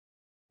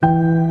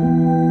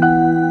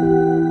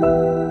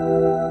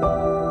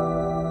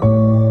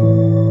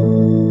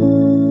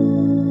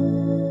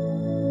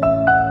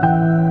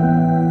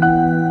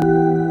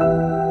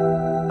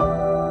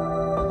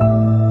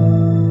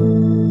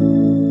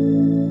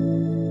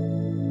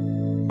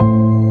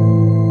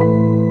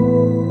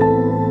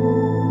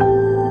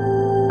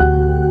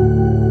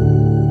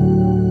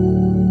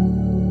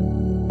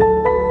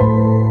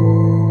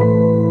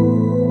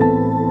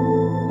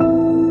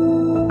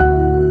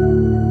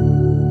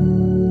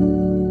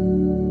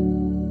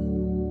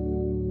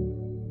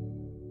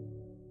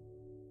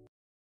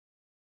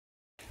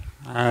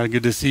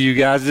Good to see you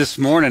guys this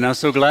morning. I'm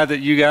so glad that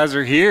you guys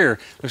are here.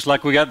 Looks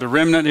like we got the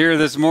remnant here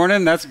this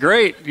morning. That's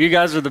great. You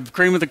guys are the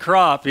cream of the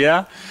crop,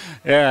 yeah?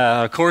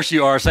 Yeah, of course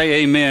you are.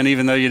 Say amen,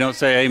 even though you don't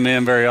say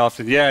amen very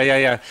often.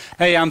 Yeah.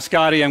 Hey, I'm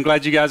Scotty. I'm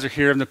glad you guys are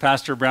here. I'm the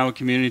pastor of Brownwood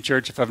Community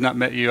Church. If I've not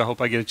met you, I hope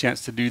I get a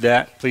chance to do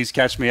that. Please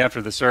catch me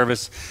after the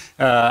service.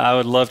 I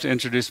would love to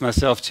introduce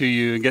myself to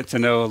you and get to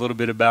know a little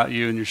bit about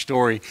you and your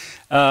story.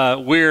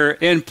 We're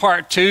in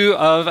part 2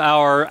 of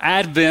our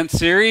Advent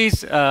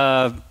series.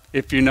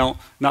 If you're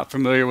not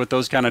familiar with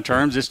those kind of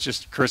terms, it's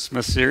just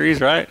Christmas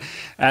series, right?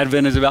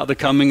 Advent is about the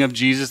coming of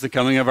Jesus, the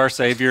coming of our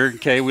Savior.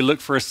 Okay, we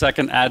look for a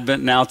second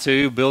Advent now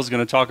too. Bill's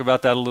going to talk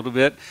about that a little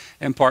bit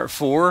in part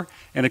 4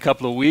 in a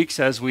couple of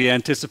weeks. As we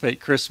anticipate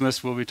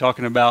Christmas, we'll be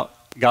talking about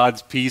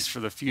God's peace for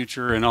the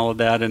future and all of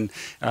that. And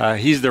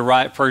he's the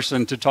right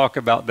person to talk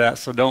about that,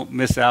 so don't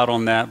miss out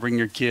on that. Bring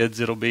your kids.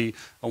 It'll be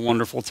a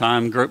wonderful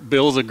time.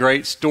 Bill's a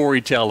great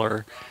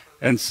storyteller.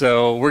 And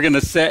so we're going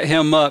to set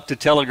him up to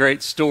tell a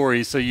great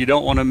story, so you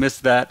don't want to miss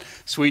that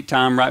sweet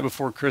time right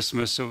before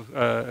Christmas. So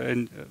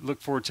and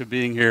look forward to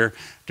being here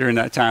during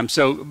that time.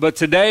 But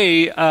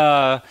today,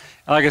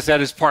 like I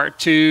said, is part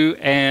 2.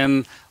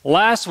 And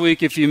last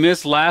week, if you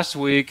missed last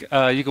week,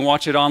 you can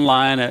watch it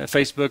online at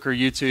Facebook or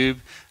YouTube.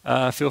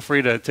 Feel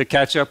free to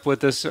catch up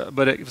with us.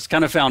 But it was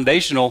kind of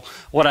foundational.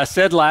 What I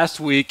said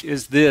last week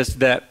is this,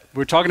 that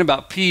we're talking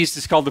about peace.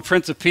 It's called The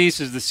Prince of Peace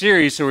is the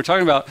series. So we're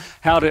talking about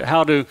how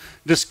to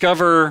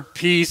discover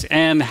peace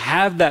and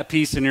have that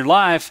peace in your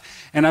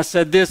life. And I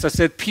said this,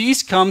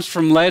 peace comes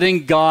from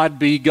letting God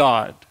be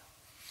God.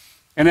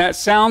 And that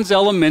sounds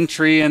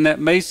elementary, and that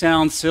may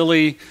sound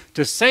silly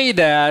to say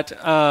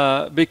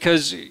that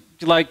because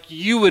like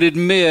you would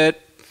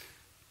admit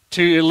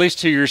to, at least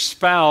to your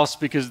spouse,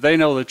 because they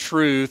know the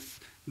truth,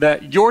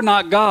 that you're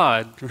not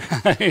God,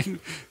 right?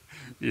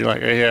 You're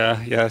like,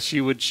 yeah, she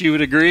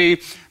would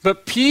agree.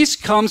 But peace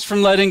comes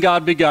from letting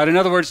God be God. In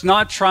other words,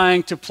 not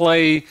trying to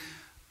play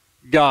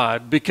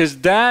God, because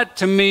that,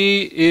 to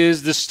me,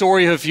 is the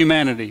story of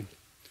humanity.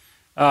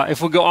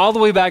 If we go all the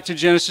way back to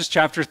Genesis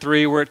chapter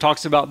 3, where it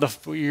talks about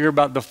you hear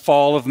about the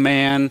fall of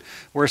man,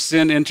 where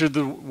sin entered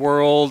the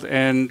world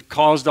and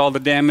caused all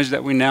the damage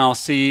that we now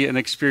see and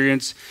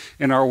experience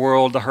in our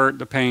world, the hurt,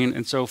 the pain,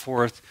 and so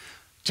forth.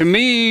 To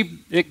me,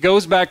 it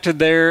goes back to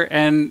there,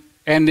 and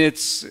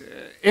it's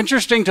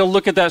interesting to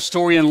look at that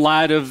story in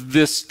light of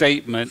this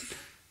statement,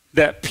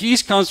 that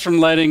peace comes from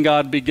letting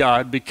God be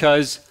God,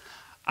 because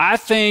I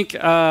think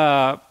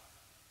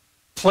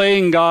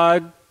playing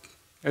God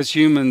as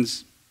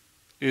humans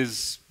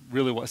is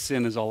really what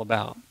sin is all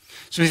about.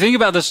 So if you think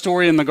about the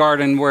story in the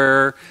garden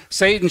where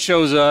Satan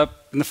shows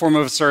up in the form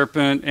of a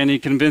serpent and he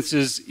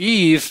convinces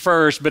Eve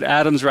first, but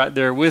Adam's right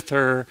there with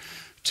her,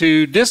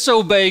 to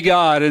disobey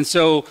God. And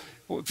so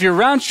if you're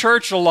around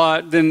church a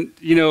lot, then,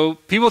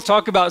 people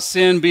talk about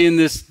sin being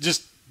this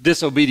just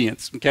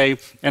disobedience, okay?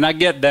 And I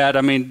get that.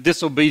 I mean,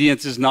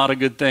 disobedience is not a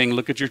good thing.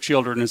 Look at your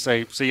children and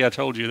say, see, I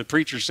told you. The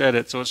preacher said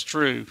it, so it's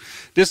true.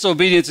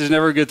 Disobedience is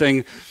never a good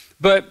thing.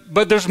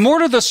 But there's more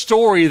to the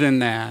story than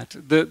that.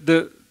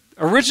 The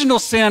original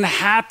sin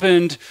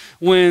happened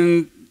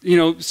when,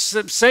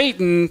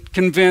 Satan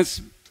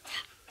convinced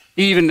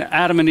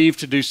Adam and Eve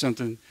to do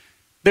something.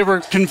 They were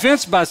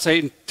convinced by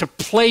Satan to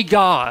play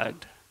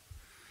God.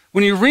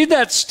 When you read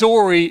that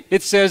story,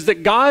 it says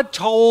that God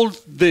told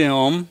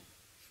them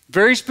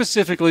very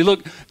specifically,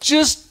 look,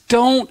 just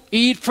don't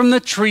eat from the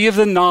tree of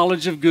the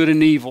knowledge of good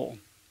and evil.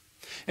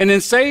 And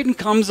then Satan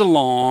comes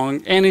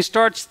along and he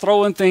starts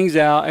throwing things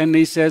out, and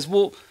he says,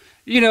 well,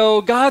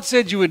 God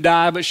said you would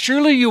die, but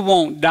surely you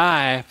won't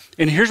die.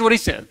 And here's what he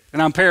said,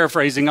 and I'm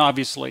paraphrasing,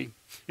 obviously.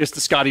 It's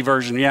the Scotty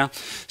version, yeah?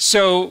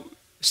 So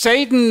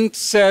Satan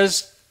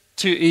says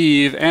to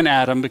Eve and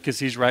Adam, because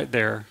he's right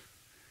there,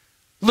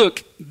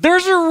 look,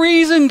 there's a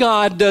reason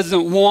God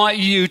doesn't want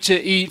you to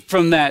eat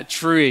from that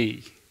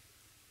tree.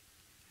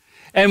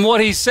 And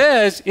what he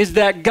says is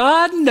that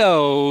God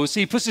knows,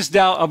 he puts this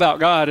doubt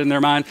about God in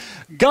their mind,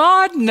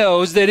 God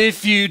knows that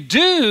if you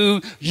do,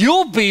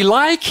 you'll be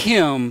like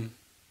him.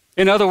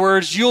 In other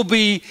words, you'll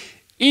be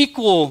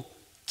equal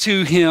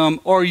to him,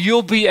 or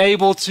you'll be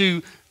able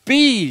to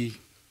be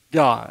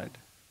God.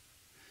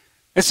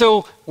 And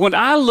so when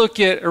I look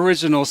at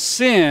original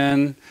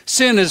sin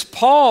as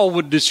Paul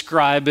would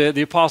describe it,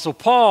 the Apostle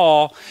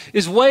Paul,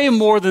 is way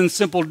more than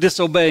simple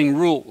disobeying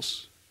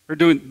rules or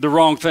doing the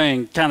wrong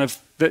thing, kind of.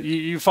 That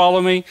you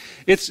follow me?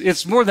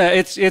 It's more than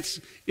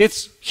that.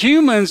 It's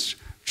humans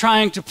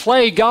trying to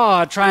play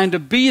God, trying to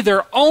be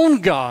their own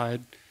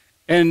God,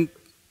 and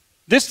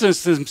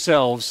distance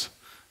themselves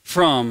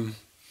from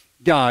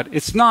God.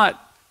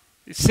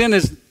 Sin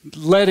is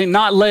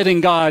not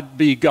letting God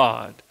be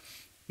God.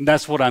 And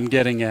that's what I'm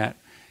getting at.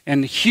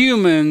 And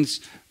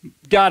humans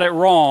got it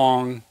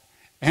wrong,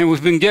 and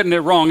we've been getting it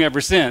wrong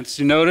ever since.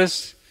 You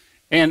notice?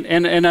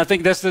 And I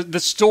think that's the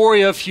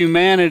story of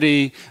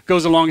humanity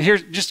goes along. Here,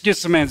 just give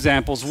some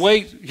examples.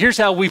 Here's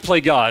how we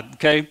play God,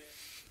 okay?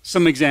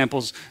 Some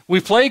examples. We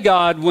play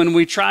God when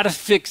we try to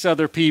fix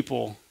other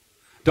people.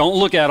 Don't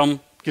look at them,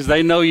 because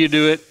they know you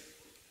do it,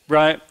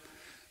 right?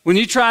 When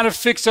you try to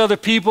fix other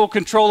people,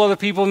 control other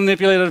people,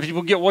 manipulate other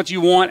people, get what you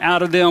want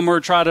out of them,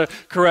 or try to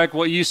correct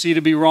what you see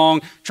to be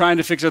wrong, trying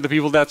to fix other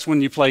people, that's when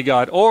you play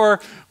God. Or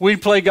we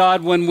play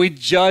God when we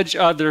judge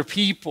other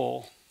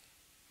people.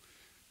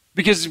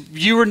 Because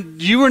you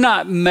were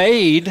not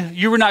made,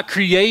 you were not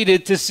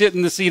created to sit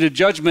in the seat of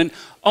judgment.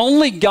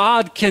 Only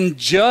God can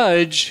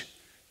judge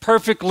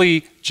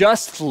perfectly,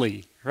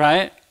 justly,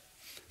 right?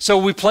 So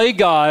we play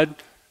God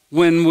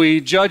when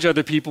we judge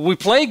other people. We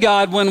play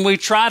God when we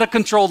try to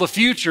control the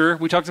future.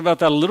 We talked about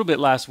that a little bit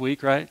last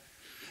week, right?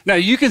 Now,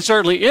 you can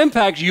certainly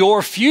impact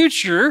your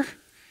future.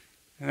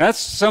 That's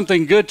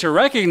something good to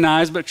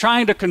recognize, but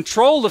trying to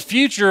control the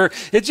future,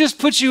 it just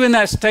puts you in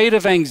that state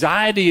of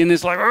anxiety, and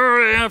it's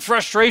like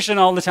frustration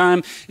all the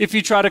time if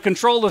you try to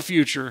control the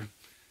future.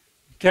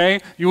 Okay?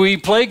 We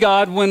play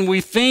God when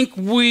we think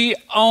we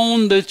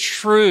own the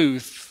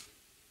truth.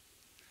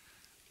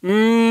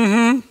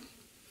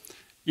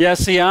 Yeah,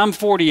 see, I'm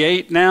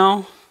 48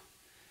 now,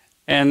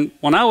 and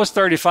when I was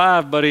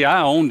 35, buddy,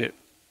 I owned it.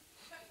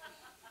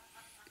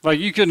 Like,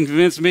 you couldn't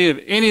convince me of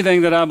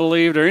anything that I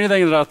believed or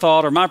anything that I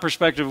thought or my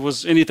perspective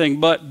was anything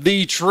but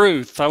the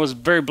truth. I was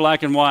very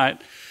black and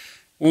white.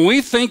 When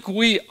we think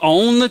we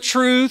own the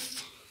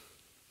truth,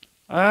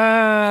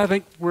 I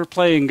think we're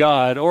playing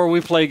God, or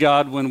we play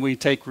God when we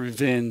take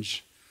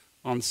revenge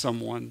on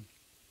someone.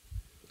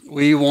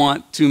 We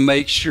want to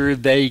make sure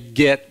they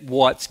get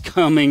what's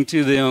coming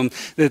to them,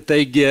 that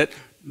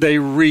they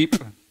reap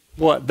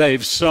what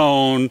they've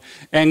sown.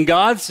 And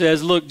God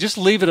says, look, just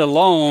leave it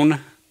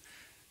alone.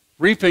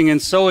 Reaping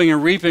and sowing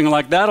and reaping,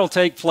 like that'll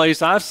take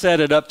place. I've set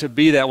it up to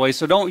be that way.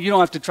 So you don't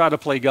have to try to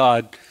play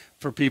God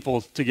for people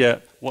to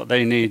get what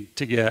they need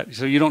to get.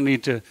 So you don't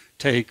need to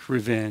take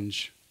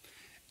revenge.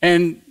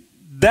 And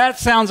that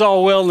sounds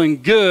all well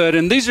and good.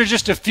 And these are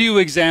just a few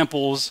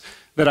examples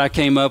that I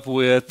came up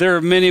with. There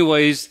are many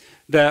ways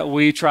that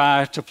we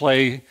try to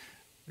play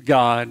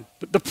God.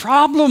 But the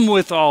problem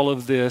with all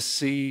of this,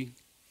 see,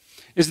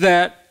 is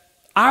that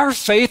our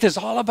faith is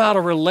all about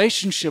a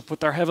relationship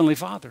with our Heavenly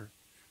Father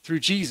through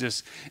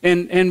Jesus.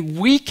 And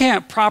we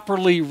can't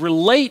properly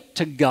relate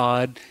to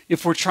God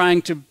if we're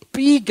trying to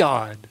be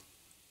God.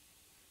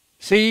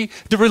 See,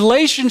 the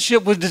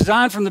relationship was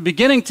designed from the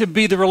beginning to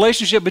be the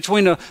relationship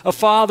between a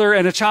father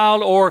and a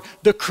child, or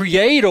the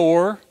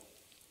Creator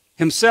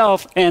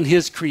himself and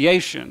his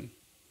creation,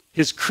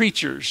 his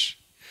creatures.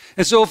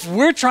 And so if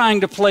we're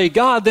trying to play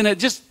God, then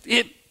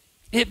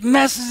it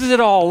messes it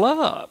all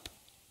up.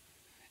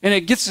 And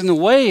it gets in the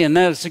way, and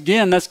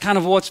that's kind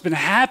of what's been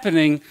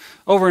happening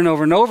over and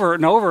over and over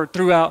and over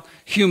throughout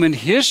human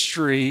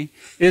history,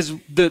 is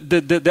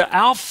the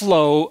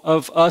outflow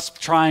of us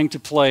trying to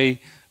play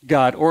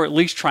God, or at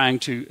least trying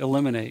to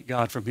eliminate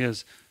God from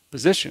his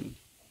position.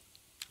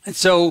 And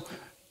so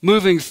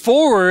moving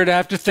forward, I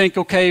have to think,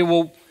 okay,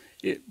 well,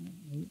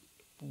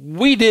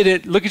 we did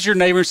it. Look at your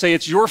neighbor and say,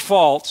 it's your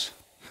fault.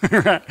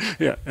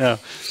 Yeah.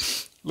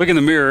 Look in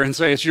the mirror and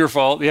say, it's your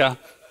fault. Yeah.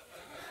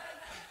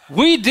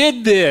 We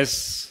did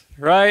this,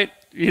 right?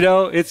 You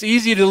know, it's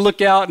easy to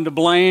look out and to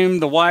blame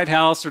the White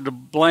House, or to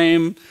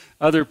blame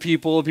other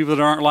people that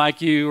aren't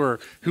like you, or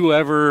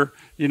whoever,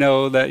 you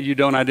know, that you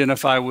don't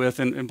identify with,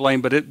 and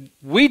blame. But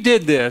we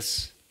did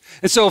this.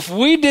 And so if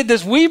we did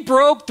this, we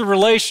broke the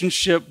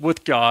relationship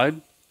with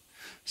God.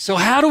 So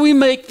how do we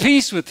make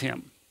peace with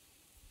him?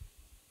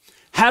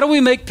 How do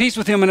we make peace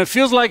with him? And it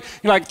feels like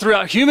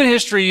throughout human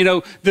history, you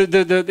know,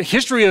 the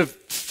history of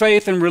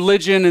faith and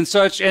religion and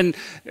such, and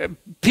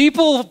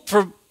people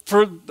for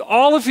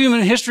all of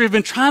human history have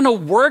been trying to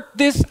work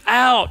this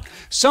out.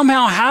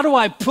 Somehow, how do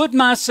I put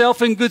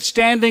myself in good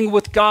standing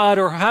with God?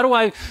 Or how do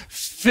I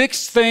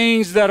fix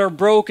things that are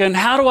broken?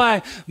 How do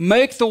I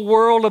make the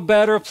world a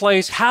better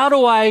place? How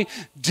do I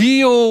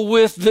deal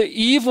with the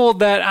evil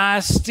that I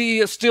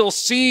still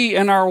see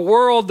in our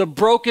world, the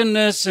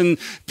brokenness and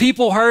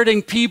people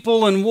hurting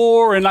people and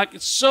war? And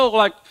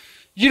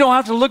you don't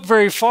have to look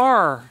very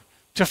far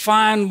to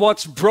find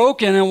what's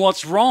broken and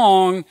what's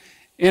wrong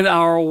in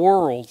our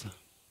world.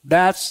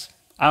 That's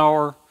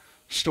our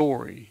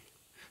story.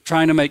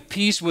 Trying to make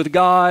peace with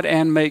God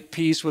and make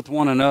peace with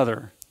one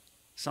another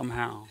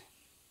somehow.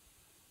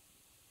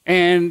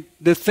 And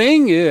the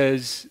thing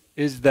is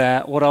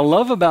that what I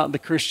love about the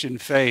Christian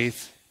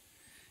faith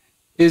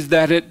is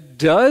that it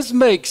does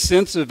make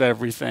sense of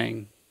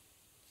everything,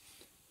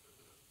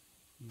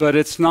 but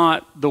it's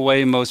not the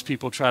way most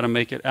people try to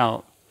make it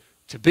out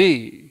to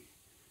be.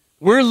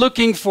 We're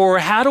looking for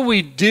how do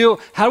we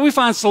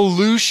find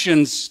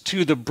solutions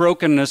to the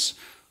brokenness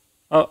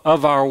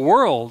of our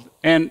world.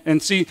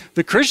 And see,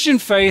 the Christian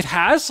faith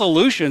has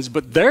solutions,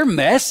 but they're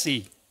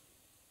messy,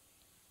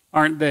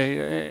 aren't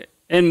they?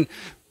 And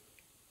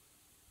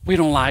we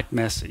don't like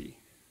messy.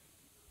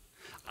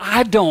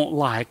 I don't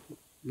like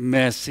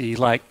messy.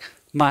 Like,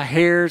 my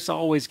hair's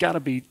always got to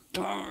be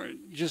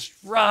just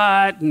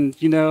right,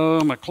 and, you know,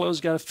 my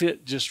clothes got to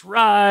fit just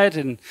right,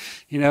 and,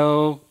 you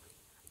know,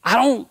 I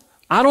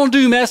don't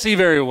do messy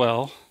very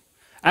well.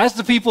 Ask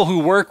the people who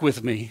work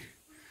with me.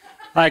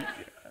 Like,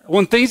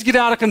 when things get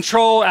out of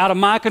control, out of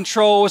my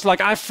control, it's like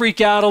I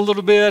freak out a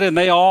little bit and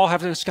they all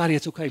have to, Scotty,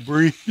 it's okay,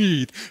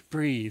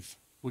 breathe.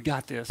 We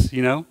got this,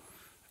 you know?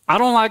 I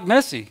don't like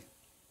messy.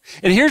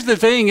 And here's the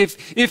thing,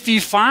 if you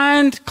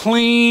find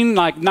clean,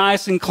 like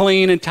nice and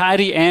clean and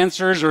tidy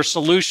answers or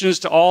solutions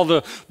to all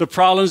the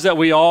problems that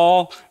we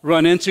all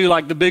run into,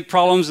 like the big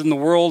problems in the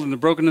world and the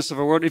brokenness of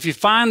our world, if you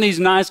find these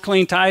nice,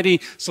 clean,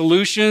 tidy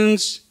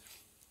solutions,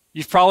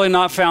 you've probably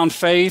not found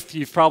faith.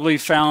 You've probably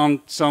found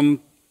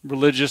some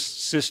religious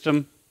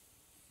system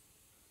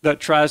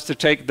that tries to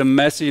take the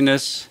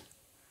messiness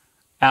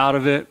out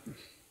of it.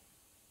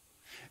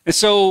 And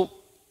so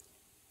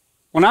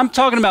when I'm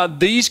talking about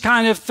these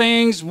kind of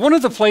things, one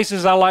of the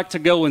places I like to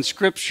go in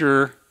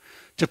Scripture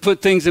to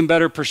put things in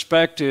better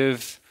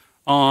perspective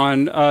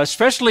on,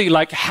 especially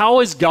like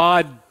how is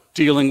God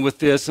dealing with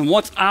this and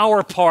what's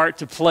our part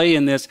to play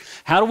in this?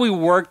 How do we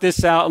work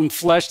this out and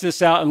flesh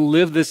this out and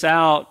live this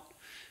out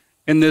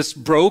in this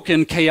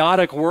broken,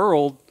 chaotic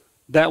world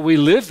that we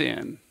live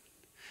in?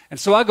 And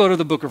so I go to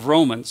the book of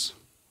Romans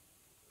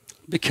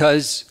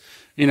because,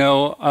 you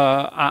know,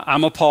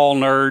 I'm a Paul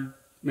nerd.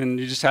 And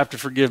you just have to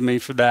forgive me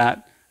for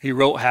that. He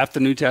wrote half the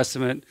New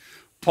Testament.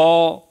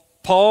 Paul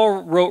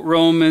wrote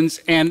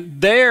Romans,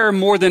 and there,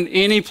 more than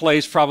any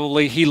place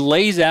probably, he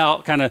lays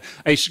out kind of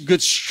a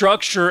good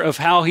structure of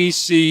how he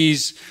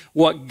sees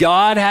what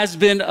God has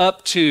been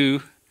up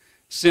to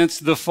since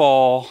the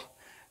fall.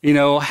 You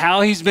know,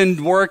 how he's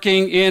been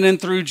working in and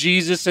through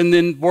Jesus and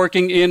then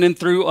working in and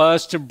through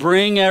us to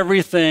bring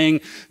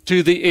everything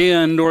to the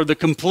end or the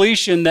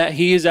completion that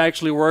he is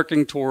actually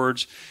working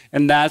towards.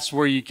 And that's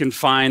where you can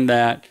find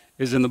that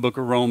is in the book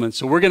of Romans.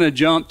 So we're going to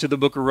jump to the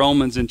book of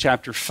Romans in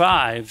chapter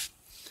 5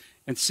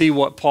 and see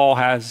what Paul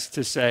has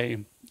to say.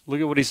 Look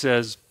at what he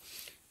says.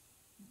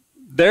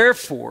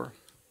 Therefore,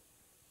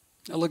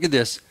 now look at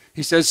this.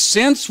 He says,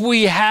 since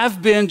we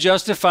have been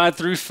justified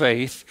through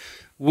faith,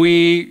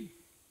 we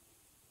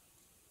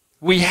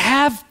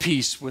have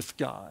peace with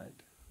God.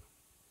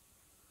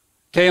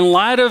 Okay, in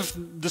light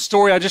of the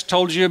story I just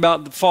told you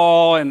about the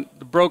fall and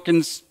the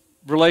broken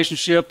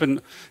relationship and,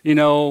 you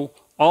know,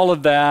 all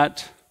of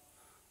that,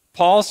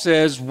 Paul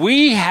says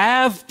we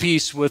have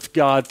peace with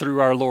God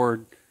through our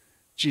Lord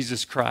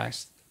Jesus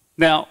Christ.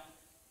 Now,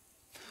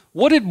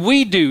 what did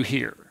we do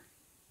here?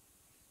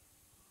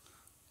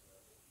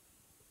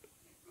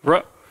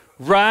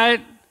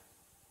 Right?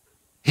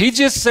 He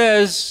just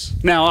says,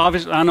 now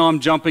obviously I know I'm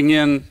jumping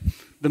in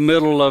the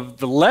middle of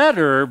the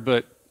letter,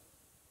 but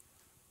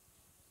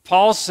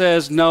Paul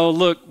says, no,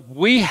 look,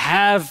 we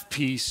have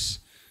peace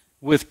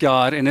with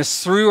God, and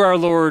it's through our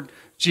Lord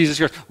Jesus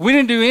Christ. We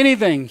didn't do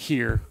anything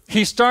here.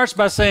 He starts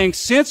by saying,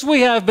 since we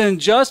have been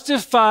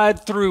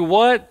justified through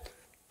what?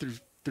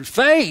 Through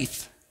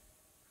faith.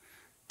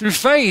 Through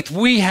faith,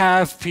 we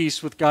have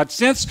peace with God.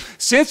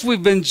 Since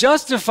we've been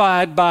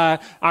justified by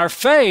our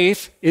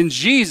faith in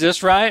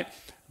Jesus, right?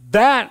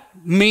 That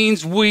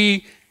means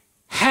we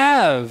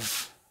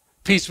have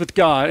peace with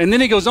God. And then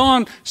he goes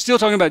on, still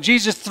talking about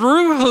Jesus,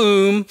 through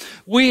whom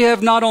we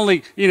have not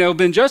only,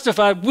 been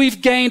justified,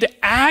 we've gained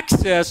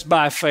access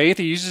by faith.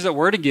 He uses that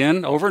word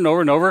again over and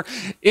over and over,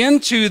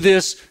 into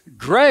this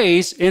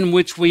grace in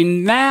which we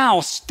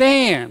now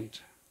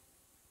stand.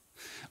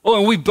 Oh,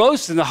 and we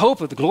boast in the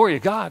hope of the glory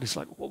of God. It's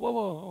like,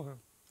 whoa.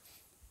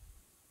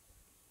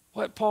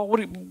 What, Paul? What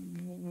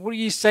are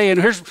you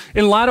saying? Here's,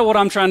 in light of what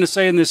I'm trying to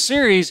say in this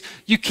series,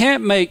 you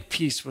can't make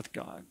peace with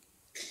God.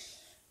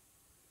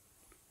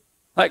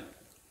 Like,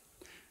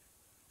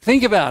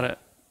 think about it.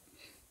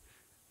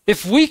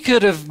 If we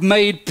could have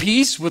made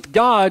peace with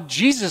God,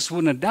 Jesus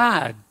wouldn't have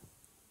died.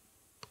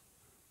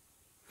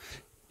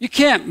 You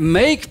can't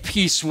make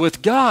peace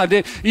with God.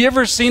 You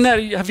ever seen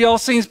that? Have you all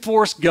seen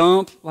Forrest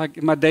Gump? Like,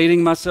 am I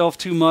dating myself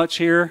too much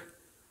here?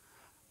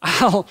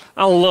 I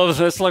love this.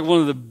 It's like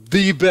one of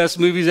the best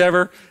movies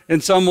ever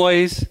in some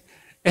ways.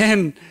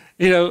 And,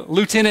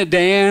 Lieutenant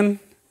Dan,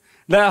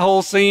 that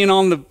whole scene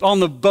on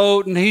the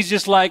boat, and he's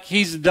just like,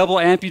 he's a double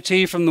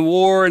amputee from the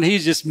war, and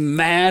he's just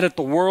mad at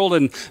the world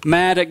and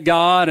mad at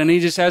God, and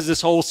he just has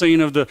this whole scene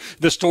of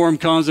the storm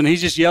comes, and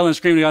he's just yelling and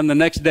screaming, and the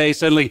next day,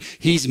 suddenly,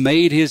 he's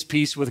made his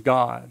peace with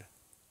God.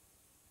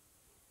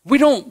 We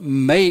don't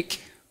make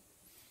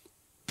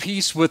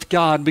peace with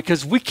God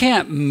because we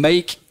can't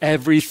make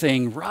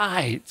everything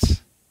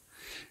right.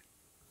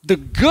 The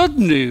good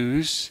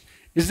news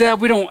is that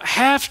we don't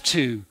have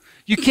to.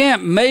 You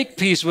can't make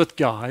peace with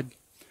God.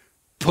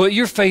 Put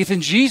your faith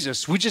in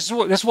Jesus.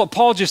 That's what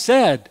Paul just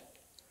said.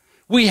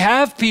 We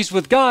have peace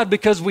with God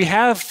because we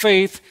have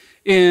faith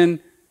in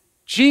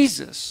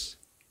Jesus.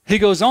 He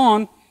goes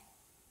on,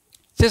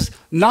 says,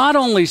 not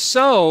only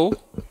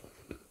so,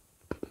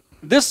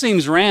 this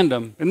seems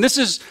random. And this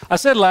is, I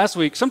said last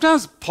week,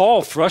 sometimes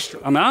Paul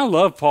frustrates, I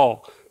love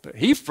Paul, but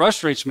he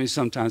frustrates me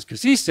sometimes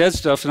because he says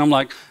stuff and I'm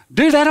like,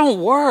 dude, that don't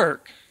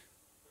work.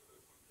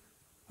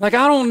 Like,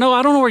 I don't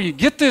know where you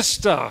get this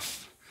stuff.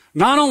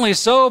 Not only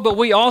so, but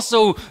we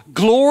also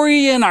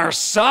glory in our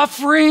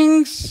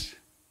sufferings.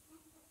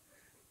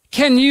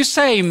 Can you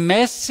say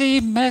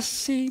messy,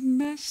 messy,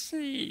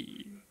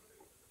 messy?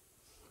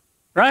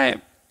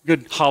 right?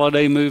 Good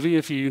holiday movie,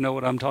 if you know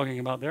what I'm talking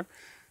about there.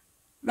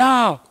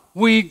 No,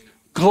 we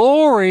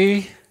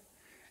glory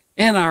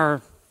in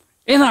our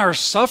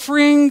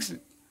sufferings.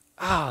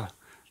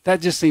 That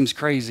just seems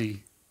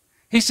crazy.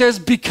 He says,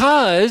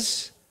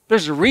 because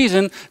there's a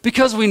reason,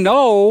 because we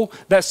know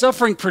that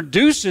suffering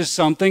produces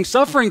something.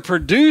 Suffering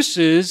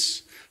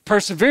produces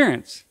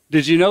perseverance.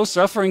 Did you know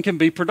suffering can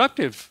be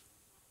productive?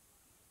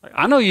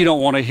 I know you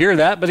don't want to hear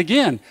that, but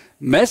again,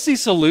 messy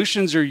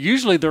solutions are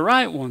usually the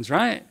right ones,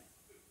 right?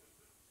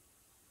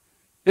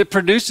 It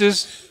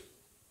produces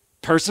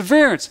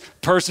perseverance.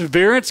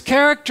 Perseverance,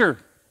 character.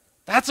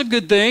 That's a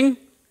good thing.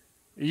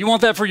 You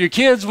want that for your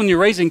kids when you're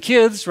raising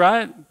kids,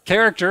 right?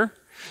 Character.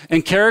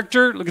 And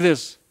character, look at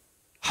this,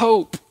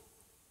 hope.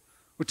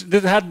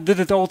 Did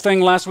the whole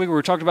thing last week where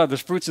we talked about the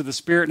fruits of the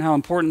Spirit and how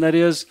important that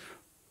is?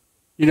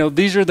 You know,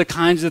 these are the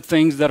kinds of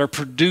things that are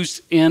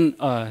produced in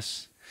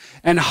us.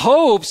 And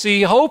hope,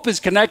 see, hope is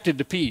connected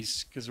to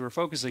peace because we're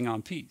focusing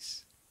on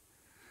peace.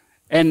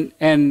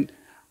 And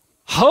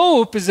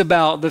hope is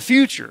about the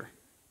future,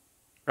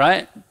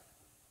 right?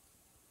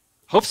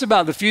 Hope's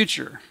about the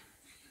future.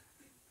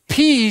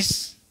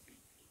 Peace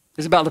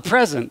is about the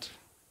present.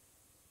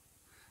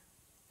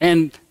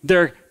 And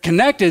they're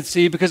connected,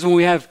 see, because when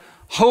we have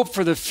hope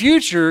for the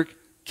future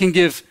can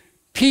give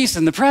peace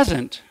in the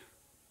present.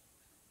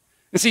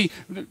 And see,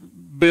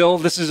 Bill,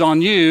 this is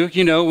on you.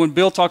 You know, when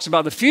Bill talks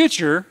about the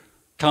future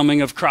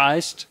coming of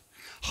Christ,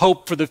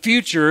 hope for the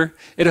future,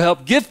 it'll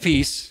help give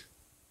peace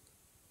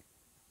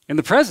in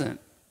the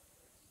present.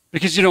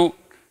 Because you don't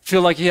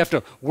feel like you have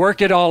to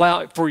work it all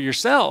out for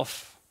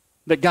yourself.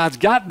 That God's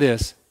got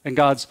this and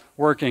God's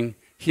working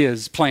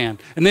his plan.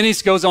 And then he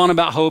goes on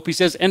about hope. He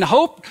says, and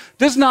hope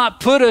does not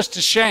put us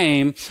to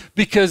shame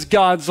because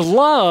God's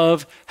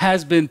love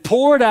has been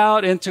poured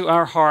out into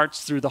our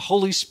hearts through the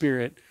Holy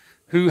Spirit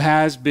who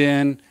has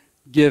been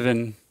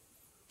given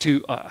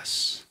to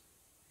us.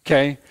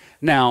 Okay?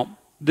 Now,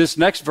 this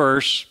next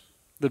verse,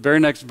 the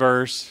very next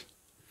verse,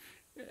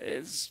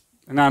 is,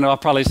 and I know I'll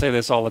probably say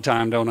this all the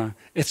time, don't I?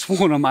 It's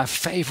one of my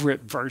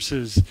favorite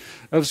verses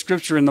of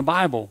Scripture in the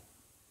Bible.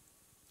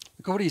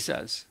 Look at what he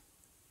says.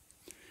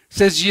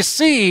 Says, you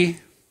see,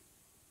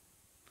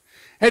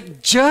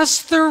 at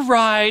just the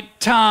right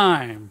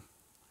time,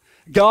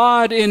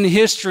 God in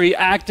history,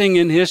 acting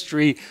in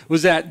history,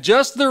 was at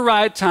just the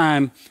right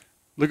time.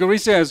 Look at what he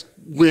says.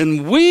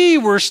 When we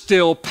were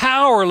still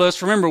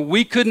powerless, remember,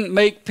 we couldn't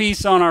make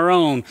peace on our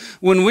own.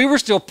 When we were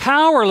still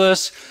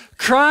powerless,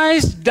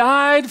 Christ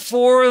died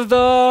for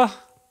the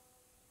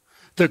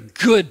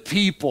good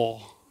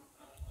people.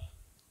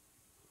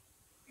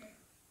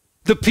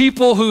 The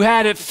people who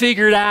had it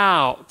figured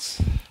out.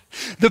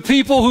 The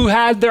people who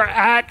had their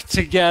act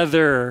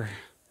together.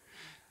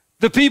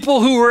 The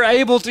people who were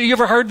able to, you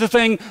ever heard the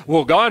thing,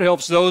 well, God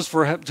helps those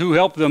who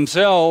help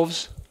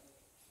themselves.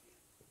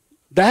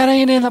 That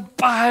ain't in the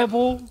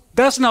Bible.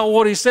 That's not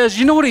what he says.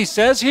 You know what he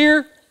says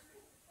here?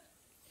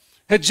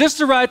 At just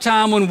the right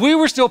time, when we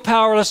were still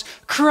powerless,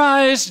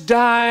 Christ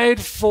died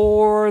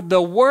for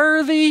the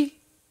worthy.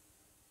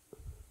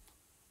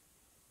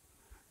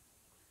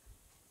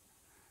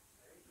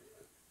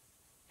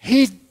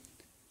 He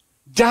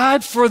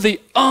died for the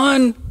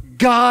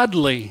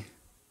ungodly.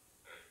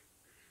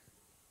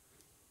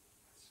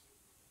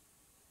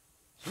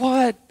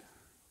 What?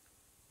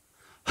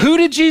 Who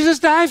did Jesus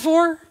die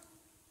for?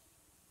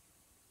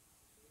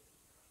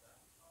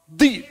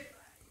 The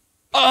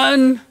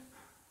ungodly.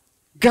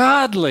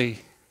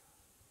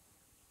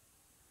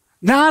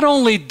 Not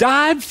only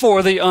died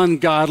for the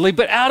ungodly,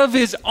 but out of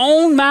his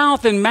own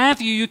mouth in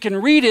Matthew, you can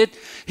read it,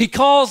 he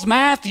calls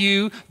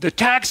Matthew the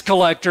tax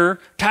collector.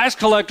 Tax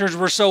collectors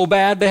were so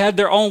bad, they had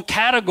their own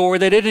category.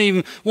 They didn't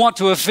even want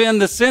to offend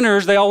the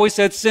sinners. They always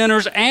said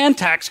sinners and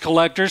tax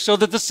collectors so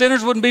that the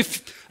sinners wouldn't be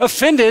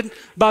offended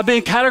by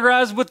being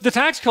categorized with the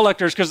tax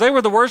collectors because they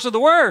were the worst of the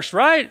worst,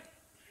 right?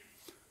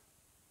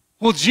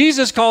 Well,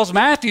 Jesus calls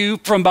Matthew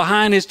from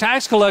behind his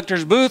tax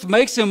collector's booth,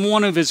 makes him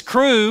one of his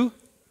crew,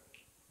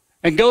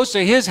 and goes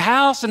to his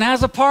house and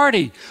has a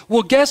party.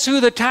 Well, guess who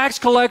the tax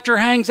collector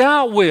hangs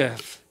out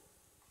with?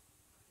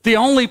 The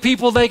only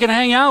people they can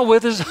hang out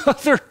with is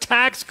other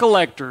tax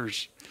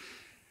collectors.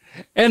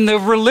 And the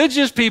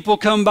religious people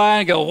come by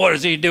and go, what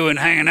is he doing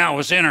hanging out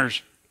with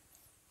sinners?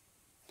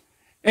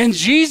 And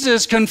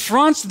Jesus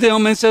confronts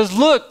them and says,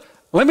 look,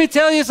 let me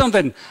tell you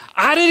something.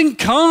 I didn't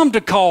come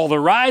to call the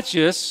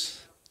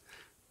righteous,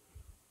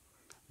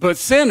 but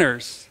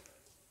sinners.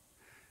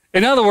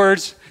 In other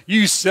words,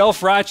 you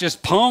self-righteous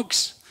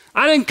punks,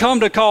 I didn't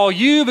come to call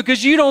you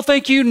because you don't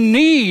think you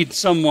need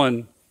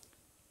someone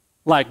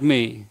like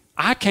me.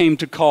 I came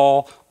to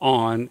call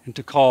on and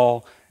to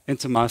call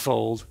into my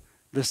fold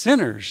the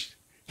sinners.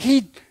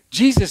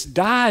 Jesus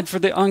died for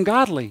the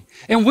ungodly.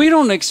 And we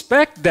don't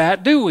expect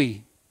that, do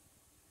we?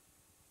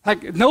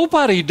 Like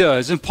nobody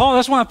does. And Paul,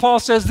 that's why Paul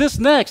says this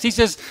next. He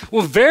says,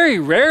 well, very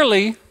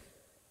rarely,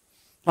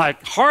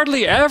 like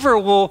hardly ever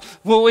will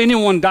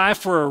anyone die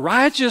for a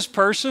righteous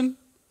person.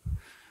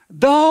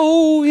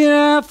 Though,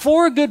 yeah,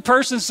 for a good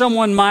person,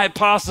 someone might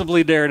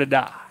possibly dare to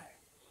die.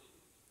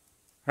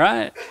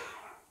 right?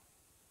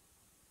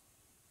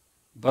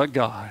 But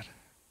God.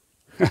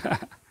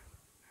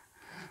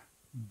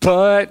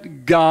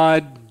 But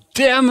God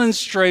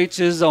demonstrates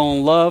his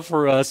own love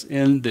for us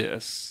in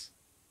this.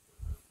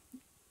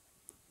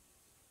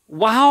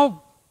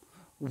 While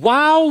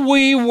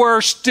we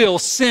were still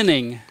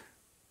sinning.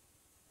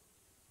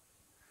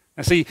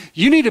 Now see,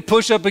 you need to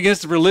push up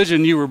against the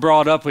religion you were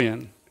brought up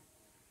in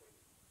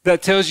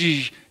that tells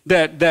you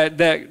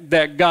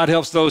that God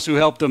helps those who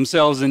help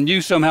themselves, and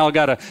you somehow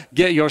got to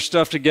get your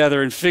stuff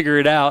together and figure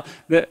it out.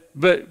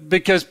 But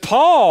because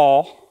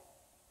Paul,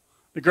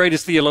 the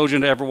greatest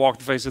theologian to ever walk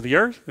the face of the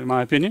earth, in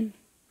my opinion,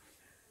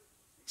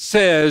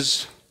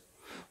 says,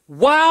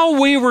 while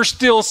we were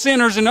still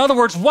sinners, in other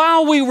words,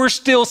 while we were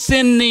still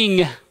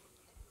sinning,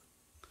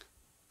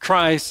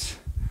 Christ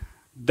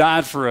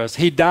died for us.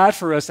 He died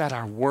for us at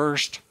our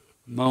worst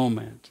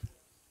moment.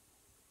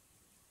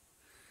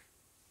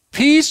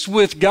 Peace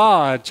with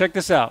God, check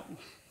this out.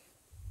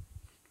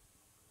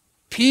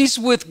 Peace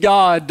with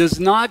God does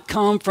not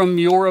come from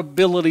your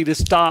ability to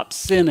stop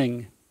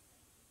sinning.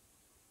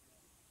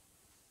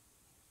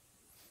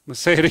 I'm going to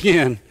say it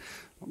again.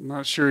 I'm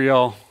not sure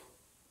y'all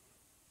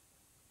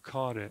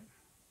caught it.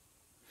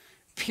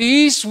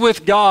 Peace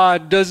with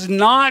God does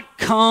not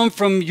come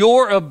from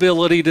your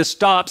ability to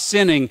stop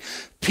sinning.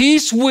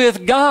 Peace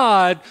with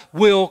God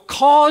will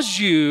cause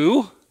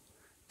you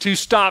to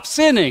stop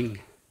sinning.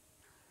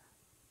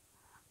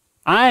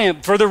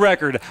 For the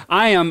record,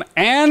 I am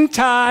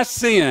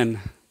anti-sin.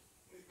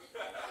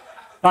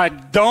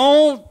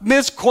 Don't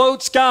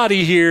misquote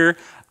Scotty here.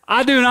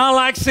 I do not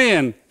like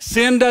sin.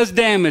 Sin does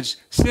damage.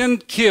 Sin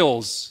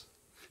kills.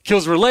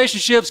 Kills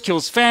relationships,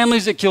 kills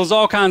families, it kills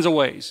all kinds of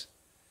ways.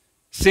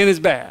 Sin is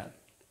bad.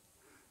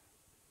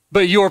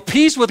 But your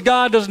peace with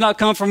God does not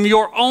come from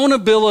your own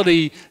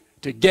ability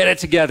to get it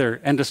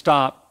together and to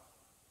stop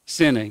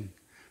sinning.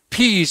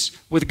 Peace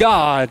with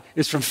God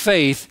is from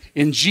faith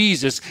in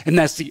Jesus, and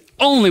that's the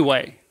only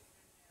way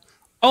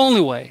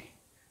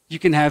you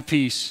can have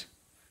peace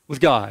with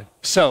God.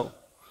 So,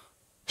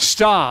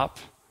 stop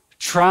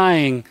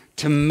trying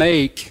to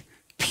make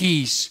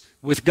peace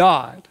with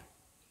God.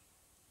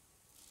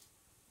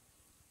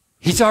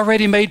 He's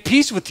already made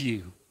peace with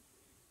you.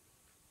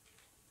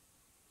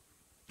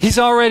 He's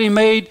already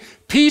made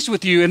peace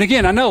with you. And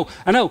again, I know,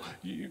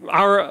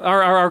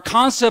 our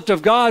concept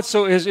of God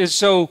is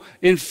so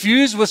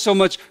infused with so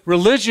much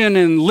religion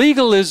and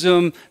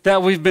legalism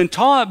that we've been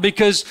taught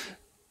because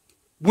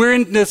we're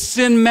in the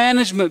sin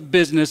management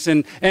business,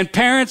 and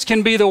parents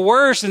can be the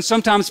worst, and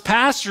sometimes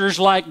pastors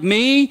like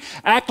me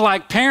act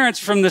like parents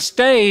from the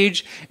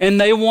stage,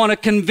 and they want to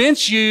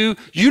convince you,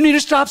 you need to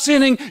stop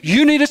sinning,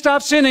 you need to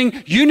stop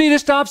sinning, you need to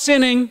stop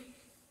sinning.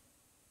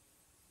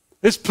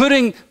 It's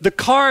putting the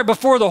cart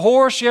before the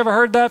horse. You ever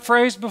heard that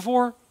phrase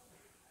before?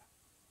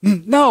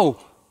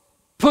 No.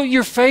 Put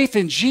your faith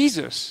in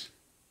Jesus.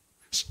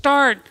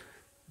 Start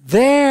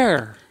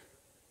there.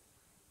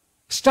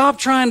 Stop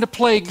trying to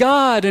play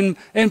God and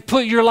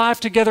put your life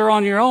together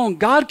on your own.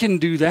 God can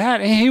do that,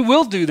 and he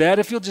will do that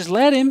if you'll just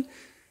let him.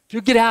 If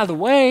you'll get out of the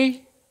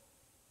way.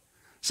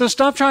 So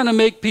stop trying to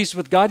make peace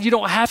with God. You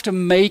don't have to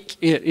make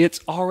it. It's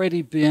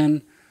already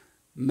been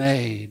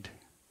made.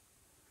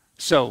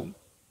 So,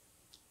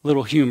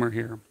 little humor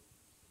here.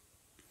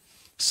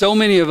 So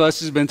many of us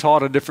has been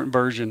taught a different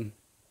version.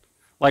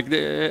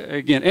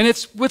 Again, and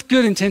it's with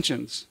good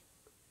intentions.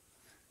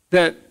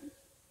 That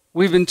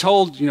we've been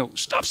told,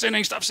 stop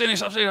sinning, stop sinning,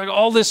 stop sinning,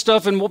 all this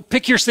stuff, and we'll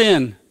pick your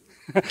sin.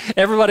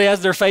 Everybody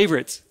has their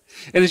favorites.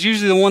 And it's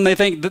usually the one they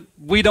think that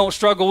we don't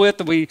struggle with,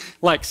 that we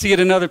see it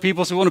in other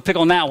people, so we want to pick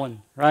on that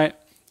one, right?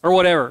 Or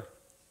whatever.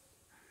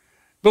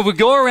 But we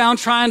go around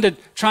trying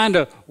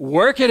to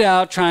work it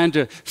out, trying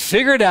to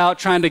figure it out,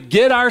 trying to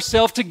get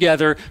ourselves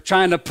together,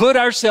 trying to put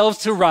ourselves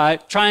to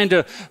right, trying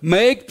to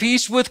make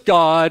peace with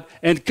God.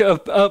 And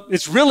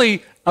it's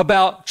really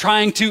about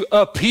trying to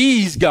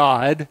appease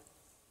God.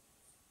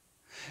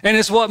 And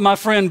it's what my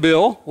friend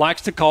Bill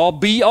likes to call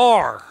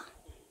BR.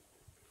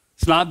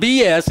 It's not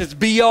BS, it's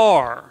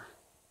BR.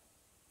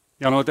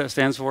 Y'all know what that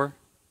stands for?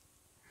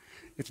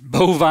 It's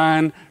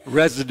bovine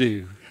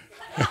residue.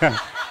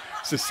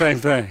 It's the same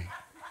thing.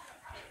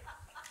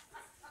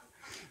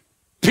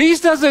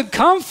 Peace doesn't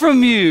come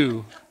from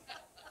you.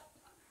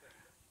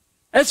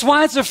 That's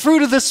why it's a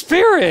fruit of the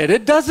Spirit.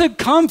 It doesn't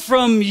come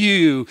from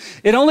you.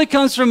 It only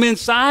comes from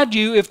inside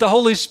you if the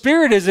Holy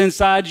Spirit is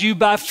inside you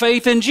by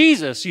faith in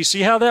Jesus. You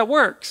see how that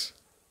works?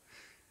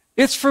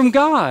 It's from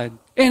God,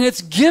 and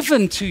it's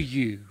given to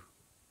you.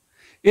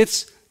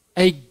 It's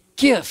a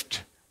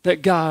gift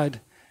that God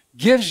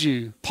gives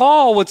you.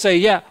 Paul would say,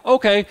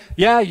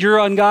 you're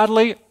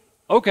ungodly.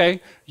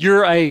 Okay,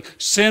 you're a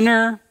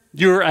sinner.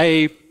 You're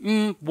a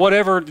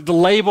whatever the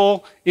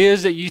label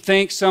is that you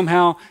think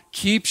somehow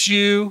keeps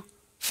you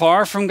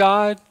far from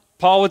God.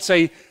 Paul would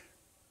say,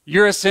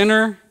 you're a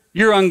sinner,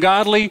 you're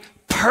ungodly,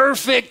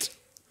 perfect.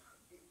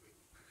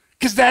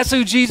 Because that's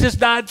who Jesus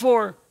died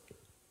for.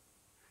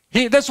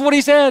 That's what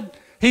he said.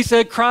 He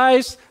said,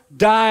 Christ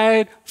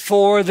died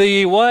for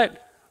the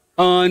what?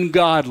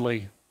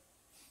 Ungodly.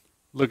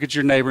 Look at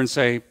your neighbor and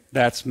say,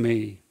 that's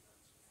me.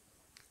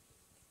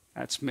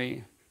 That's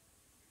me.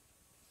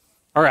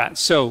 All right,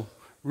 so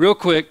real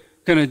quick,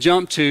 going to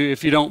jump to,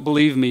 if you don't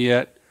believe me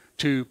yet,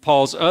 to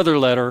Paul's other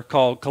letter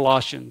called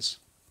Colossians.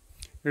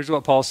 Here's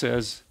what Paul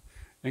says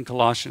in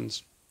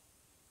Colossians.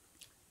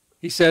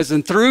 He says,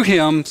 and through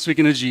him,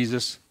 speaking of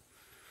Jesus,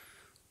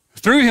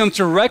 through him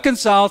to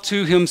reconcile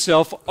to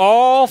himself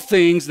all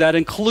things, that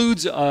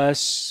includes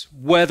us,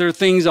 whether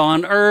things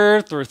on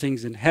earth or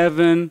things in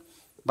heaven.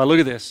 But look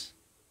at this.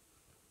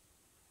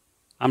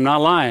 I'm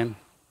not lying.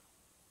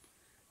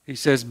 He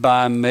says,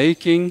 by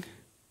making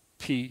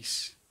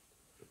peace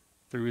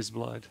through his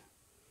blood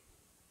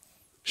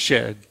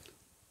shed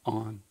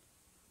on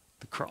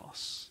the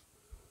cross.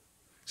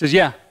 He says,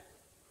 yeah,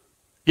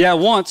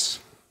 once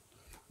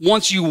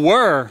you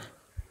were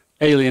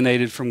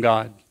alienated from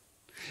God,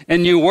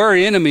 and you were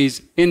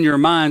enemies in your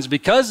minds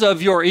because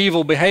of your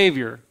evil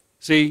behavior.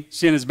 See,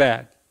 sin is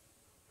bad.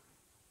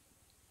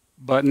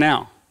 But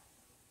now,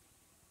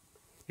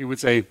 he would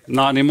say,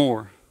 not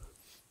anymore.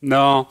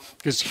 No,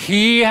 because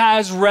he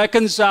has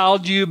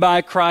reconciled you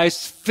by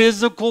Christ's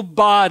physical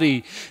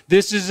body.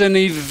 This is an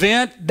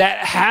event that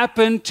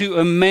happened to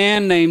a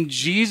man named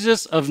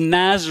Jesus of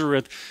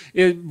Nazareth.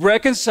 It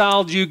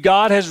reconciled you.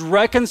 God has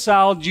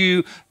reconciled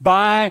you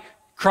by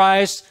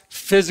Christ's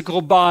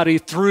physical body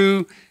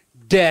through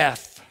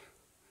death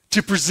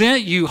to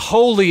present you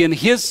holy in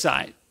his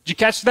sight. Did you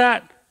catch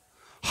that?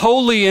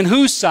 Holy in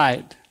whose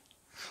sight?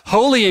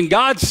 Holy in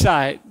God's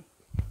sight.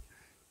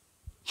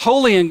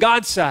 Holy in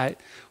God's sight.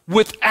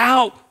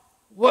 Without,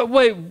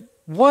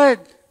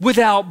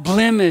 without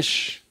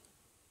blemish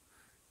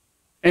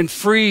and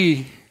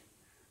free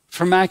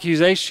from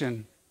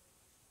accusation.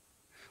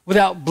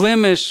 Without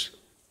blemish,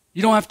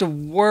 you don't have to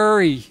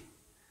worry.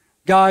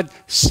 God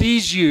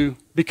sees you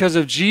because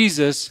of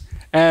Jesus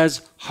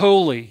as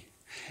holy.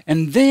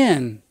 And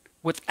then,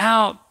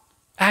 without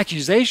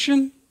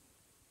accusation,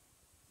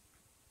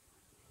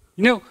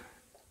 you know,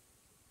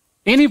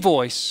 any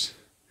voice,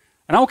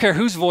 and I don't care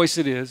whose voice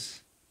it is,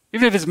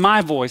 even if it's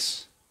my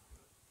voice,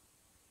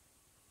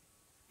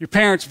 your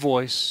parents'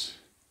 voice,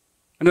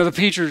 another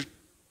preacher's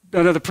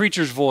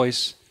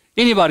voice,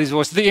 anybody's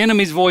voice, the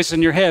enemy's voice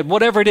in your head,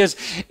 whatever it is,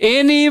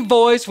 any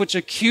voice which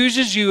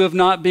accuses you of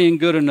not being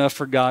good enough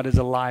for God is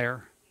a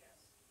liar.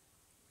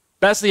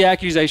 That's the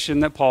accusation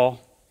that Paul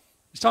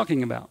is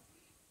talking about.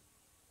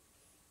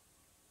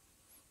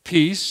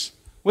 Peace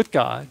with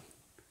God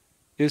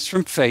is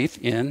from faith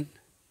in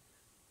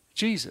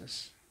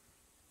Jesus.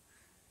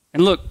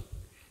 And look,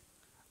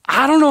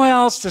 I don't know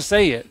how else to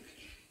say it.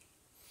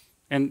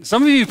 And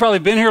some of you have probably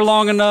been here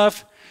long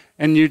enough,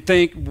 and you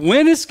think,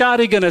 when is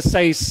Scotty going to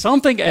say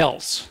something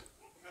else?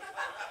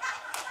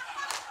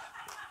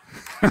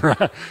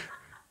 Right?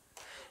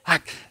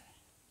 Like,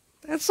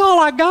 that's all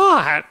I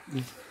got.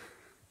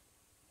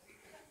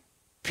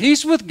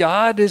 Peace with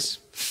God is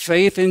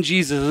faith in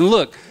Jesus. And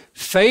look,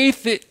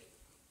 faith,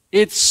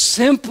 it's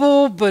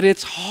simple, but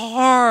it's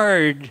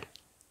hard.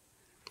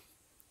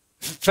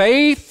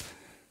 Faith,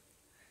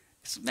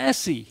 it's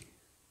messy.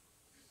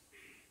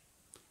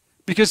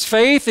 Because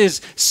faith is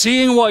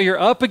seeing what you're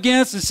up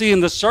against and seeing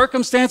the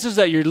circumstances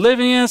that you're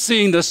living in,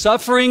 seeing the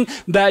suffering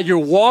that you're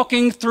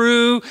walking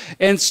through,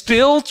 and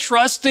still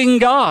trusting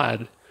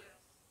God.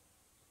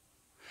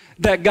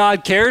 That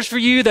God cares for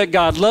you, that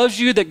God loves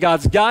you, that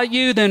God's got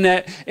you,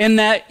 and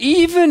that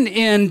even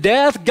in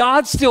death,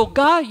 God still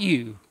got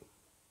you.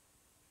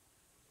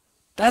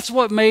 That's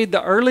what made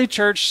the early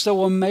church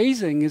so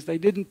amazing, is they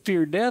didn't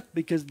fear death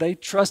because they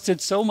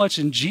trusted so much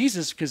in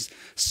Jesus, because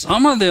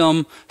some of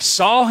them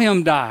saw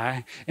him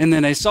die and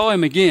then they saw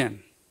him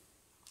again,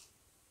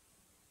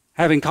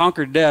 having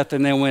conquered death,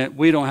 and they went,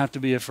 we don't have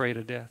to be afraid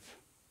of death.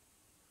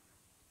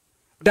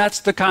 That's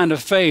the kind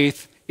of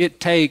faith it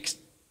takes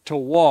to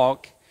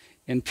walk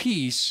in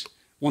peace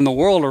when the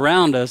world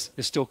around us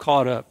is still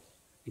caught up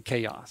in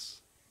chaos.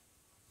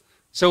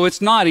 So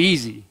it's not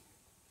easy.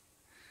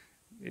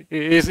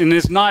 And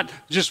it's not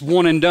just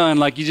one and done,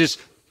 like you just,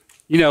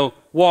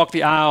 walk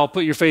the aisle,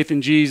 put your faith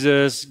in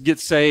Jesus, get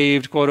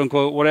saved, quote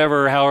unquote,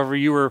 whatever, however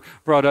you were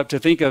brought up to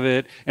think of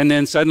it, and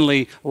then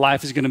suddenly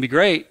life is going to be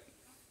great.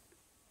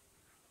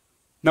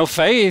 No,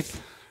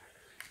 faith,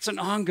 it's an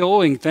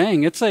ongoing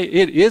thing. It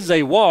is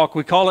a walk.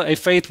 We call it a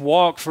faith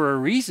walk for a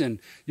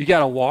reason. You got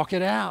to walk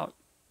it out.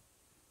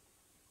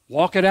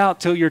 Walk it out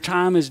till your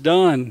time is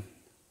done.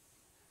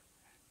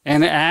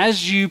 And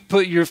as you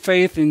put your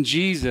faith in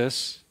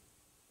Jesus,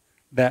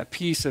 that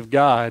peace of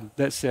God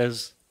that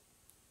says,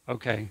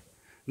 okay,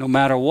 no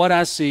matter what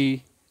I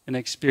see and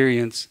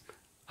experience,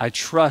 I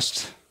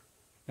trust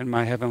in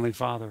my Heavenly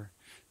Father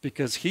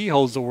because he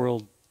holds the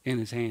world in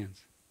his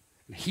hands.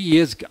 And he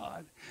is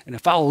God. And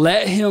if I'll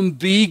let him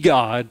be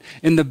God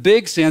in the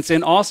big sense,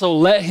 and also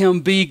let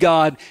him be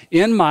God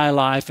in my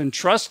life and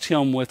trust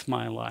him with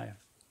my life,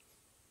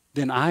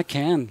 then I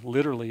can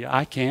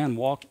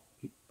walk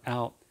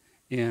out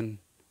in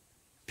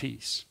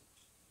peace.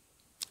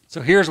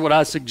 So here's what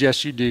I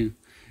suggest you do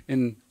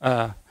in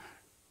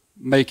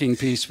making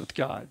peace with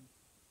God.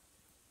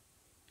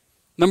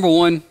 Number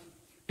one,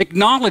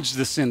 Acknowledge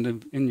the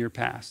sin in your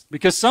past.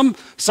 Because some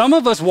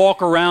of us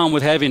walk around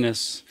with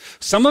heaviness.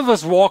 Some of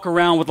us walk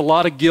around with a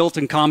lot of guilt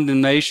and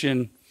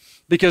condemnation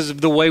because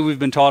of the way we've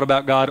been taught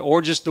about God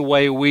or just the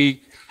way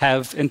we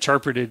have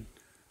interpreted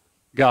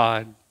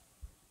God.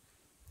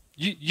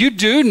 You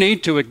do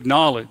need to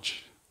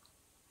acknowledge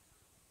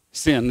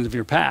sin of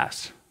your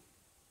past.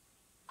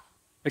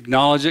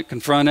 Acknowledge it,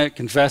 confront it,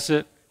 confess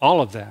it, all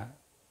of that.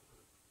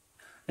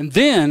 And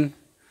then,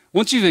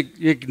 once you've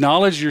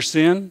acknowledged your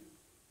sin,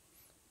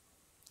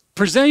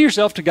 present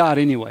yourself to God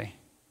anyway.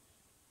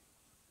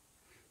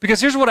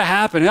 Because here's what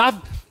happened.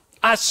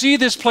 I see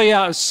this play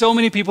out in so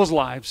many people's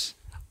lives.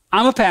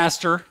 I'm a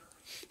pastor,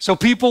 so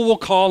people will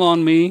call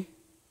on me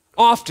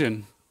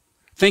often,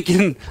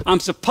 thinking I'm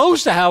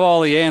supposed to have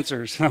all the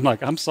answers. And I'm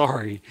like, I'm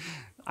sorry,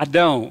 I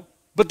don't.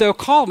 But they'll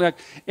call me,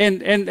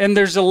 and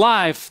there's a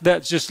life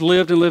that's just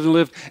lived and lived and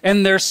lived,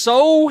 and they're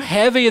so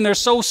heavy, and they're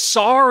so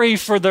sorry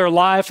for their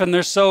life, and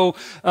they're so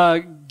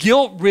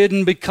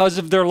guilt-ridden because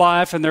of their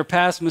life and their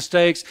past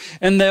mistakes,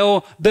 and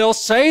they'll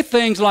say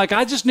things like,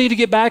 I just need to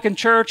get back in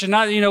church, and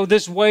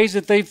this ways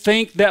that they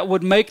think that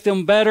would make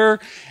them better,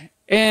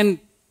 and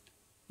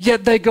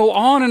yet they go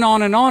on and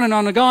on and on and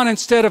on and on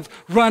instead of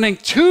running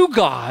to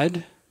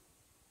God.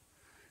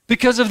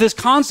 Because of this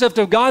concept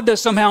of God that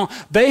somehow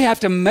they have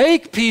to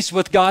make peace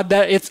with God,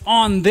 that it's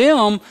on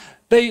them,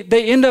 they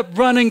end up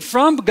running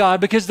from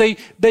God because they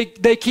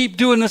keep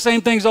doing the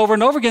same things over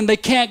and over again. They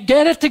can't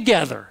get it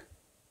together.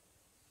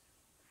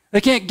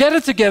 They can't get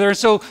it together. And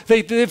so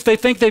if they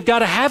think they've got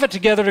to have it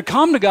together to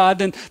come to God,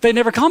 then they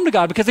never come to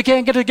God because they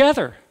can't get it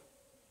together.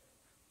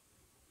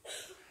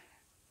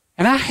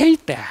 And I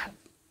hate that.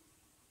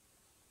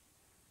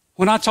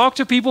 When I talk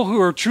to people who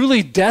are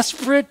truly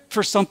desperate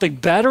for something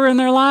better in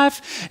their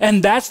life,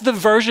 and that's the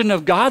version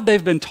of God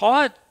they've been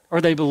taught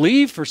or they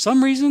believe for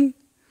some reason,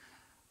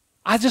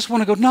 I just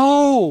want to go,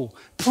 no,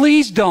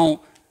 please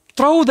don't.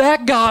 Throw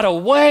that God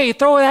away.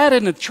 Throw that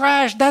in the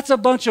trash. That's a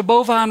bunch of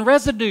bovine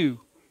residue.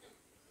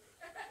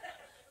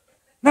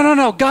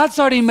 No. God's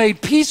already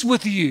made peace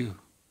with you.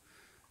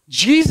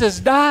 Jesus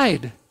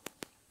died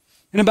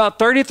in about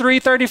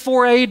 33,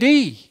 34 AD.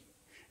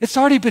 It's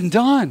already been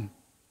done.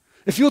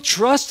 If you'll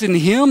trust in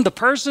Him, the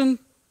person,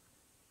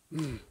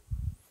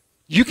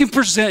 you can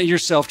present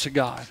yourself to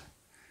God,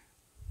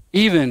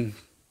 even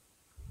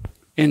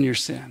in your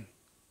sin.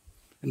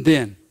 And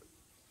then,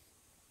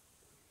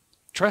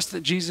 trust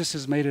that Jesus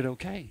has made it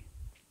okay.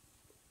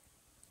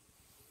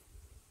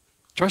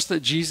 Trust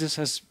that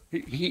Jesus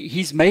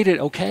He's made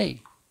it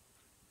okay.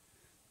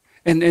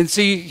 And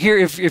see, here,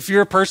 if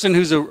you're a person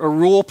who's a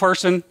rule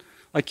person,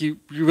 like you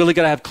really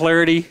got to have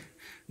clarity,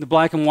 the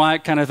black and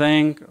white kind of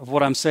thing of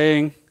what I'm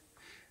saying.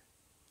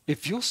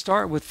 If you'll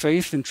start with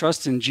faith and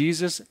trust in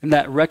Jesus and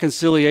that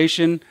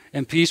reconciliation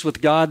and peace with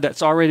God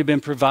that's already been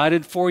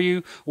provided for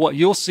you, what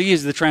you'll see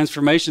is the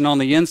transformation on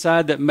the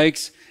inside that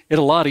makes it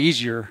a lot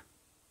easier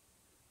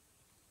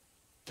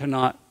to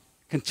not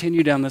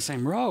continue down the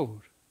same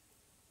road.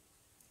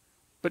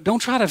 But don't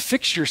try to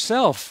fix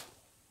yourself,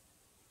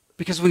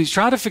 because when you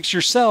try to fix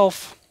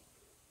yourself,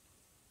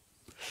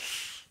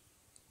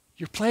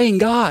 you're playing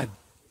God.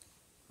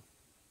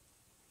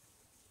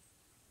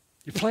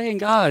 You're playing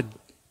God.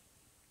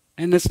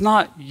 And it's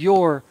not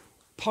your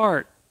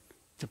part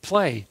to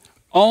play.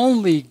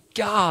 Only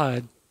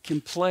God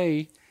can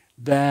play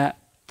that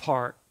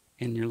part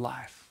in your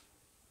life.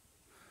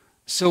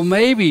 So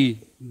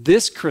maybe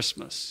this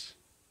Christmas,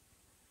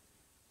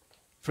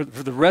 for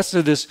the rest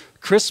of this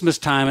Christmas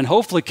time, and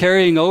hopefully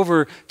carrying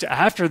over to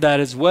after that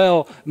as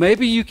well,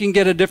 maybe you can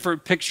get a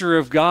different picture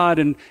of God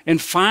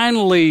and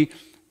finally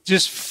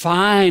just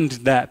find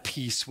that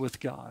peace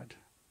with God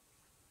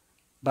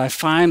by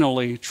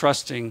finally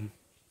trusting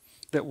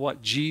that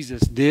what Jesus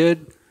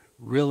did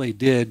really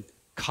did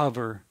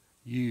cover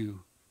you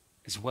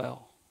as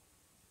well.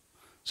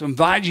 So I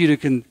invite you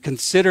to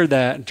consider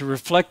that and to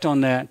reflect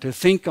on that, to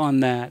think on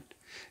that,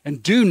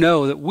 and do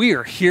know that we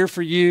are here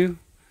for you.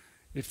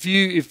 If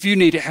you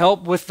need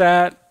help with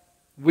that,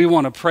 we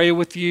want to pray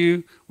with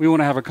you. We want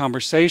to have a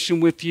conversation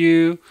with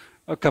you,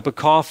 a cup of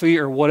coffee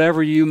or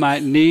whatever you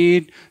might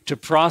need to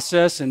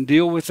process and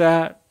deal with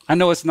that. I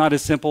know it's not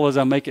as simple as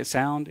I make it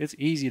sound. It's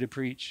easy to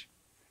preach.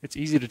 It's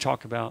easy to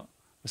talk about.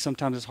 But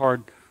sometimes it's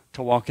hard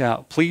to walk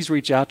out. Please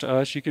reach out to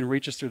us. You can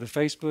reach us through the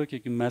Facebook.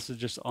 You can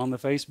message us on the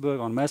Facebook,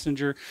 on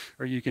Messenger,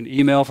 or you can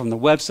email from the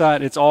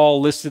website. It's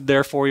all listed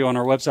there for you on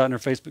our website and our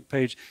Facebook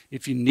page.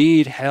 If you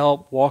need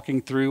help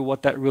walking through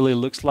what that really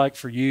looks like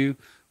for you,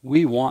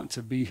 we want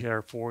to be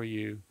here for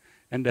you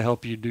and to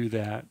help you do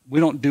that. We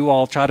don't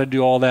try to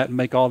do all that and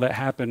make all that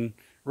happen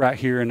right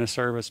here in the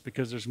service,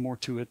 because there's more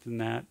to it than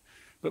that.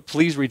 But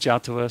please reach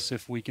out to us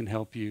if we can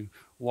help you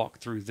walk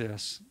through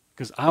this,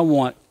 because I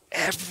want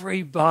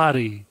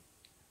everybody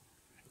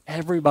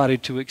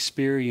to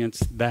experience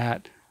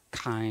that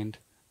kind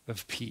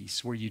of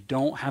peace where you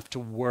don't have to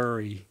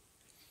worry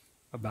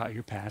about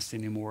your past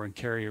anymore and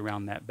carry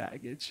around that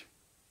baggage.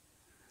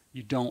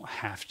 You don't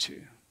have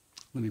to.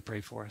 Let me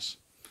pray for us.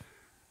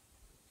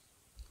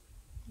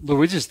 Lord,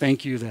 we just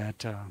thank you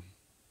that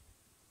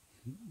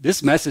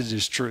this message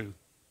is true.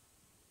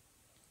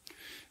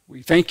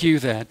 We thank you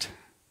that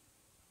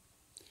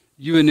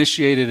you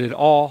initiated it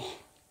all,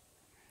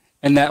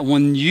 and that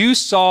when you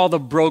saw the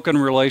broken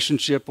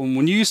relationship, and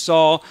when you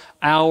saw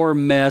our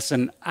mess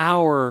and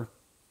our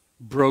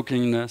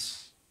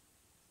brokenness,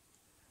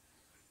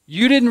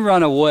 you didn't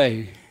run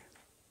away.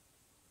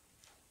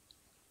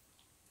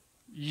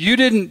 You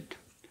didn't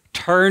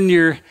turn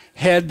your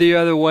head the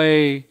other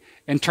way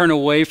and turn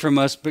away from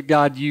us, but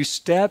God, you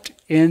stepped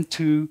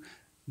into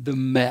the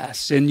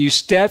mess, and you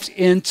stepped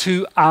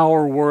into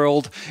our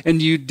world,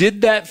 and you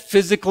did that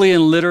physically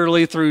and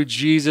literally through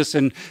Jesus,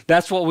 and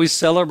that's what we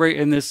celebrate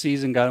in this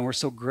season, God, and we're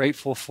so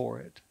grateful for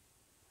it,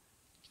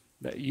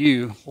 that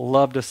you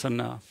loved us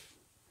enough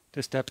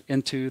to step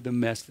into the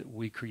mess that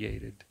we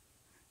created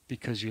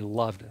because you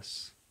loved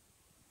us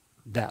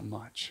that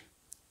much.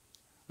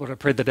 Lord, I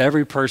pray that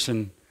every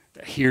person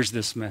that hears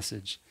this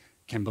message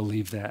can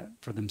believe that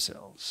for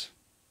themselves.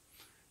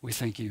 We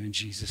thank you in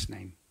Jesus'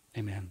 name.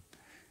 Amen.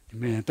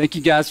 Amen. Thank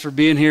you guys for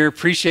being here.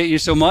 Appreciate you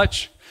so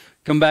much.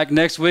 Come back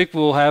next week.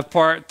 We'll have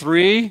part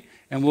 3,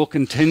 and we'll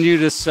continue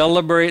to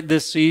celebrate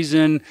this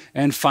season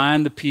and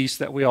find the peace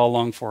that we all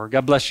long for.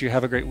 God bless you.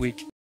 Have a great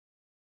week.